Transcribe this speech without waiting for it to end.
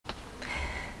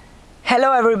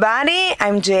Hello everybody,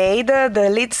 I'm Jade, the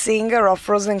lead singer of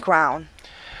Frozen Crown.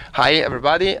 Hi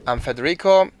everybody, I'm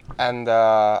Federico and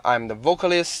I'm the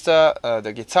vocalist,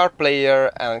 the guitar player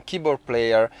and keyboard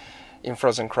player in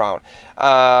Frozen Crown.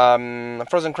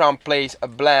 Frozen Crown plays a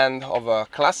blend of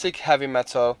classic heavy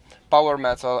metal, power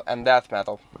metal and death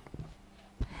metal.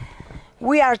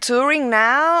 We are touring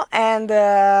now and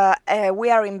we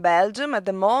are in Belgium at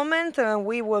the moment.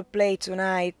 We will play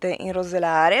tonight in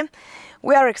Roselare.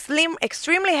 We are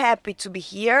extremely happy to be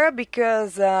here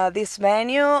because this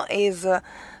venue is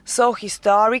so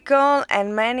historical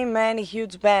and many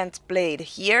huge bands played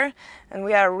here, and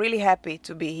we are really happy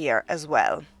to be here as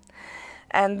well.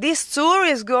 And this tour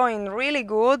is going really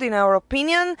good in our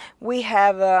opinion. We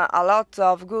have a lot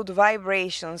of good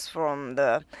vibrations from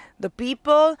the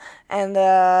people and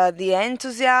the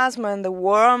enthusiasm and the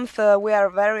warmth. We are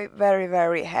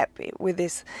very happy with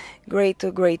this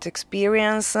great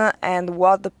experience and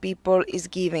what the people is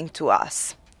giving to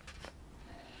us.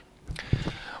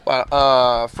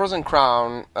 Well, Frozen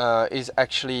Crown is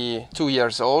actually 2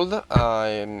 years old.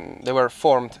 They were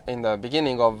formed in the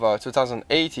beginning of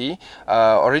 2018,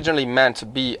 originally meant to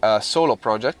be a solo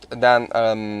project, then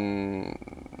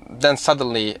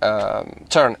suddenly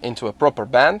turned into a proper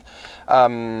band.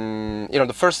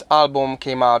 The first album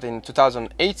came out in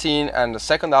 2018, and the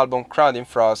second album, Crowd in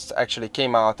Frost, actually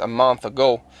came out a month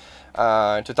ago,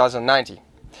 in 2019.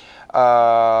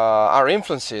 Our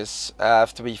influences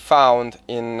have to be found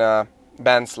in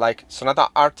bands like Sonata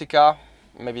Arctica,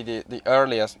 maybe the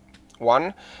earliest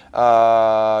one,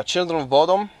 Children of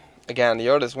Bodom, again the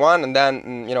earliest one, and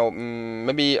then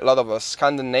maybe a lot of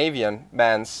Scandinavian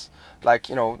bands like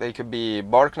they could be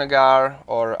Borknagar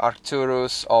or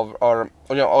Arcturus or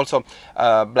also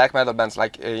black metal bands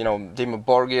like Dimmu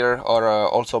Borgir or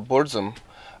also Burzum.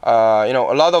 A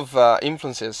lot of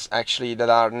influences actually that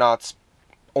are not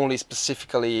only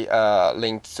specifically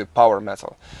linked to power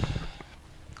metal.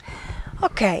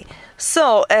 Okay,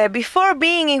 so before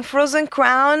being in Frozen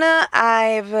Crown,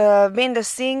 I've been the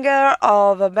singer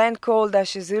of a band called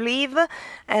Ashes You Live,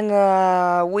 and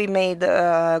we made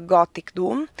Gothic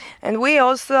Doom, and we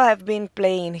also have been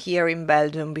playing here in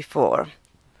Belgium before.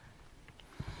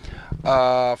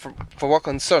 For what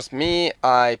concerns me,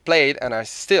 I played and I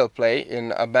still play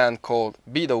in a band called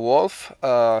Be the Wolf,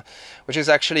 which is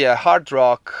actually a hard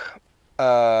rock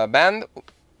band,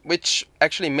 which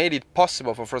actually made it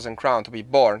possible for Frozen Crown to be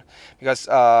born, because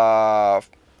I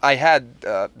had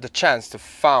the chance to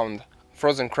found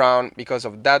Frozen Crown because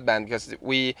of that band, because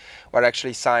we were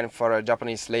actually signed for a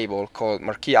Japanese label called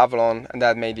Marquis Avalon, and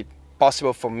that made it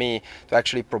possible for me to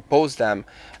actually propose them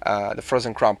the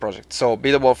Frozen Crown project. So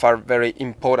Be the Wolf are very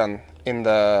important in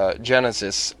the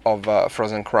genesis of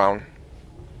Frozen Crown.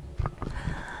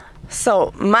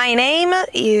 So my name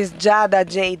is Giada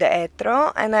Jade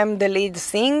Etro, and I'm the lead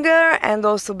singer and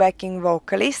also backing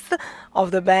vocalist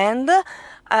of the band.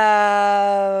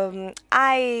 I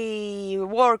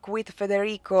work with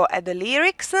Federico at the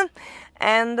lyrics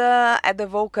and at the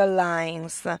vocal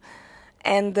lines.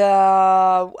 And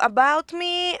about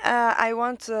me, I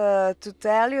want to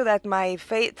tell you that my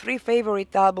three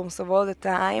favorite albums of all the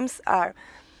times are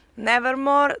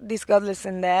Nevermore, This Godless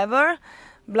Endeavor,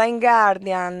 Blind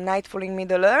Guardian, Nightfall in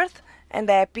Middle Earth, and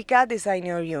Epica, Design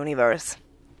Your Universe.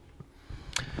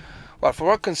 Well, for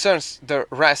what concerns the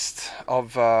rest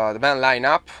of the band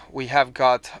lineup, we have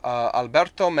got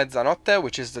Alberto Mezzanotte,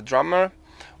 which is the drummer.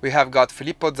 We have got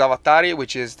Filippo Zavatari,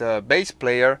 which is the bass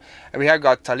player, and we have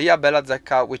got Talia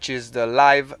Bellazecca, which is the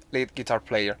live lead guitar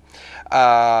player.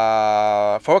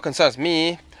 For what concerns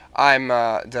me, I'm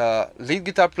the lead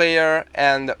guitar player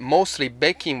and mostly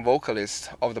backing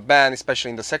vocalist of the band, especially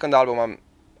in the second album. I'm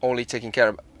only taking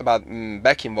care about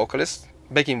backing vocals,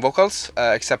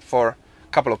 except for a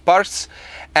couple of parts,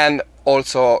 and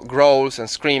also growls and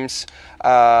screams.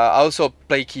 I also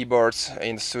play keyboards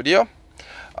in the studio.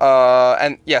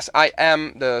 And yes, I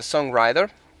am the songwriter,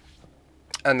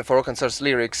 and for what concerns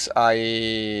lyrics,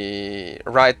 I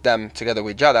write them together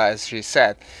with Giada, as she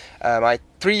said. My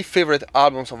three favorite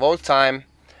albums of all time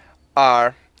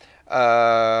are,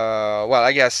 well,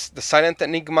 I guess The Silent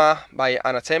Enigma by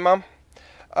Anathema,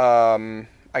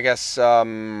 I guess,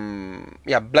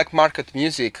 Black Market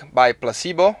Music by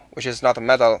Placebo, which is not a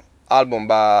metal album,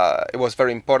 but it was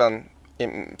very important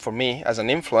for me as an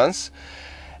influence,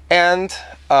 and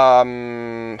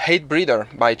Hate Breeder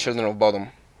by Children of Bodom.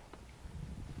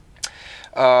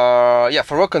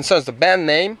 For what concerns the band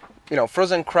name,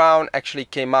 Frozen Crown actually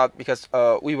came out because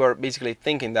we were basically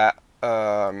thinking that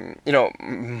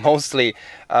mostly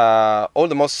all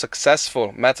the most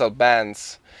successful metal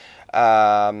bands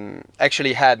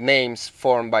actually had names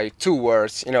formed by two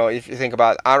words. You know, if you think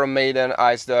about Iron Maiden,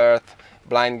 Iced Earth,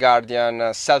 Blind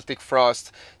Guardian, Celtic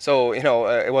Frost. So, you know,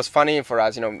 it was funny for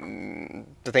us, you know,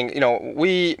 to think, you know,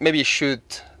 we maybe should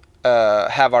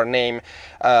have our name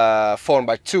formed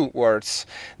by two words.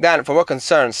 Then, for what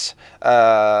concerns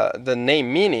the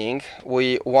name meaning,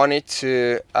 we wanted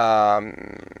to,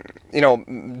 you know,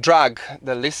 drag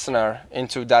the listener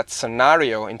into that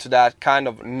scenario, into that kind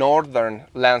of northern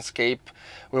landscape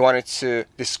we wanted to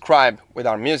describe with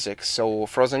our music. So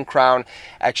Frozen Crown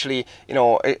actually, you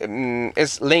know,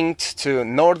 is linked to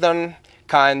northern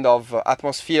kind of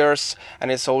atmospheres, and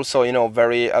it's also, you know,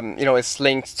 very, you know, it's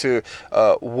linked to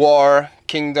war,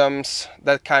 kingdoms,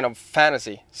 that kind of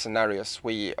fantasy scenarios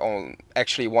we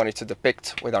actually wanted to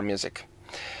depict with our music.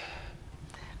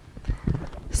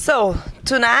 So,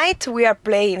 tonight we are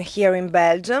playing here in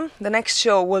Belgium. The next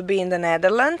show will be in the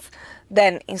Netherlands,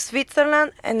 then in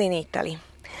Switzerland and in Italy.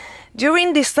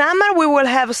 During this summer we will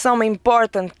have some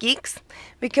important gigs,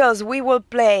 because we will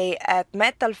play at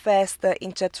Metal Fest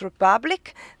in Czech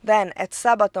Republic, then at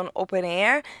Sabaton Open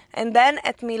Air, and then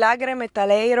at Milagre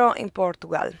Metaleiro in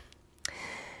Portugal.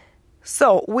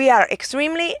 So we are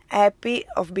extremely happy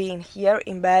of being here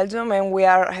in Belgium, and we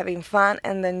are having fun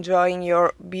and enjoying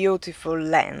your beautiful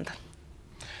land.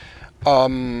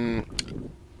 I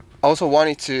also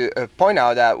wanted to point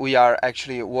out that we are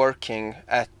actually working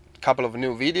at a couple of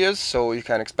new videos, so you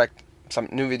can expect some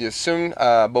new videos soon,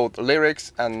 both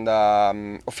lyrics and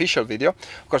official video.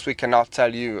 Of course, we cannot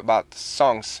tell you about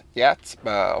songs yet,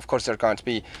 but of course they're going to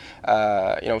be,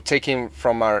 you know, taken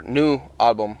from our new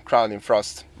album, Crowned in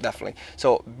Frost, definitely.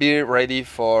 So be ready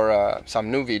for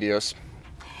some new videos.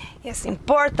 Yes,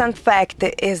 important fact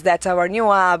is that our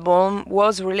new album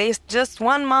was released just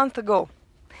 1 month ago.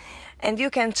 And you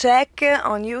can check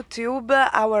on YouTube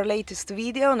our latest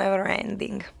video, Never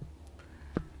Ending.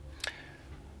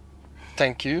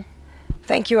 Thank you.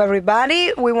 Thank you,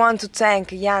 everybody. We want to thank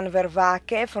Jan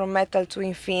Vervaeke from Metal To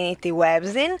Infinity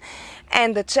Webzine,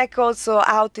 and check also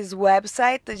out his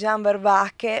website, Jan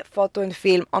Vervaeke Foto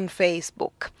Film on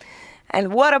Facebook.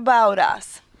 And what about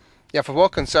us? Yeah, for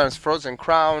what concerns Frozen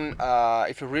Crown,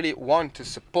 if you really want to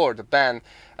support the band,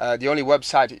 the only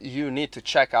website you need to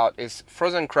check out is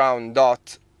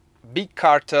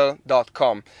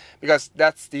frozencrown.bigcartel.com, because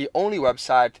that's the only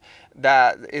website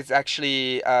that is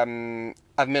actually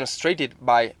administrated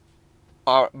by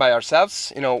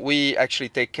ourselves. You know, we actually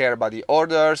take care about the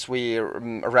orders, we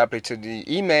reply to the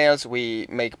emails, we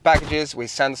make packages, we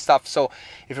send stuff. So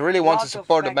if you really want to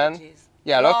support the band,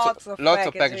 yeah, lots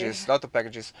of packages.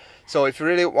 So if you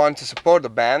really want to support the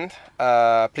band,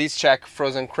 please check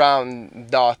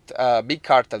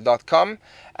frozencrown.bigcartel.com,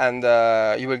 and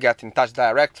you will get in touch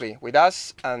directly with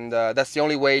us, and that's the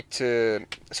only way to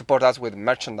support us with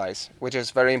merchandise, which is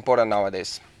very important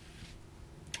nowadays.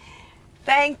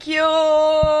 Thank you!